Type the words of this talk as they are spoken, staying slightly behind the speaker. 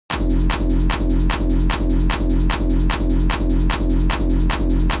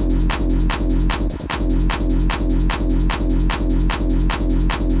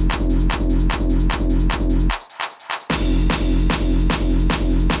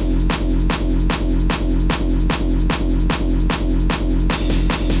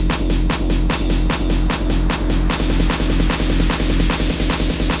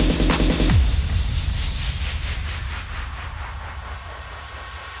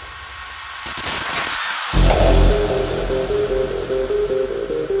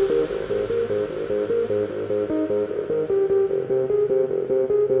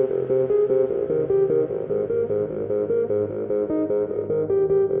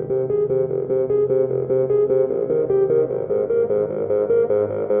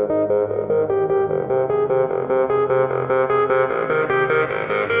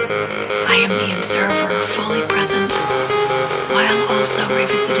observer fully present, while also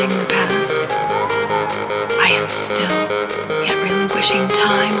revisiting the past. I am still, yet relinquishing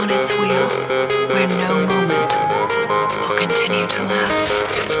time on its wheel, where no moment will continue to last.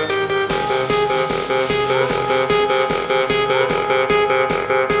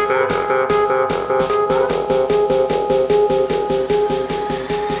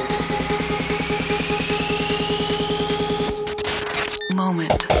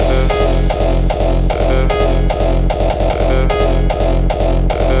 Moment.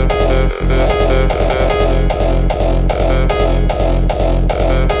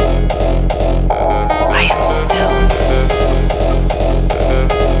 I am still.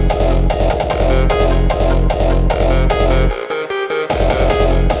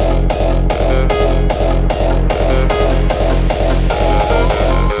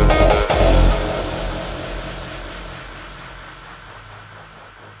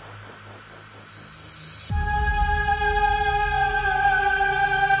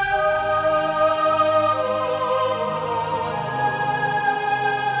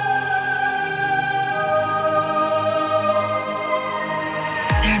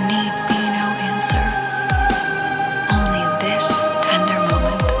 There need be no answer, only this tender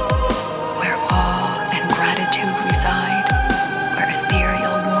moment, where awe and gratitude reside, where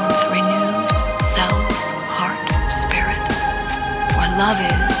ethereal warmth renews cells, heart, spirit, where love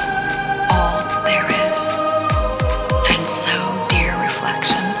is all there is. And so, dear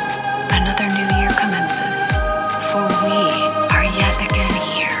reflection, another new year commences, for we are yet again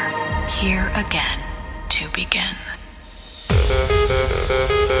here again to begin.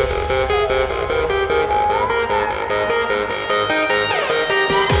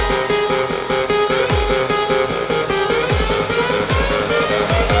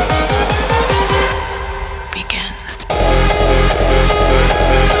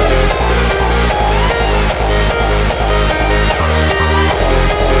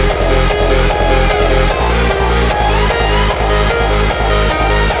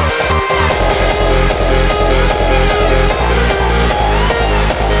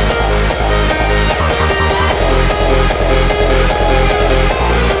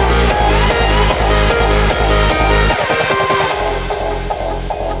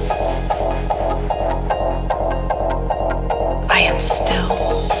 I am still,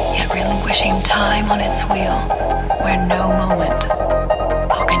 yet relinquishing time on its wheel, where no moment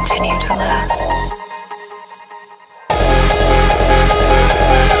will continue to last.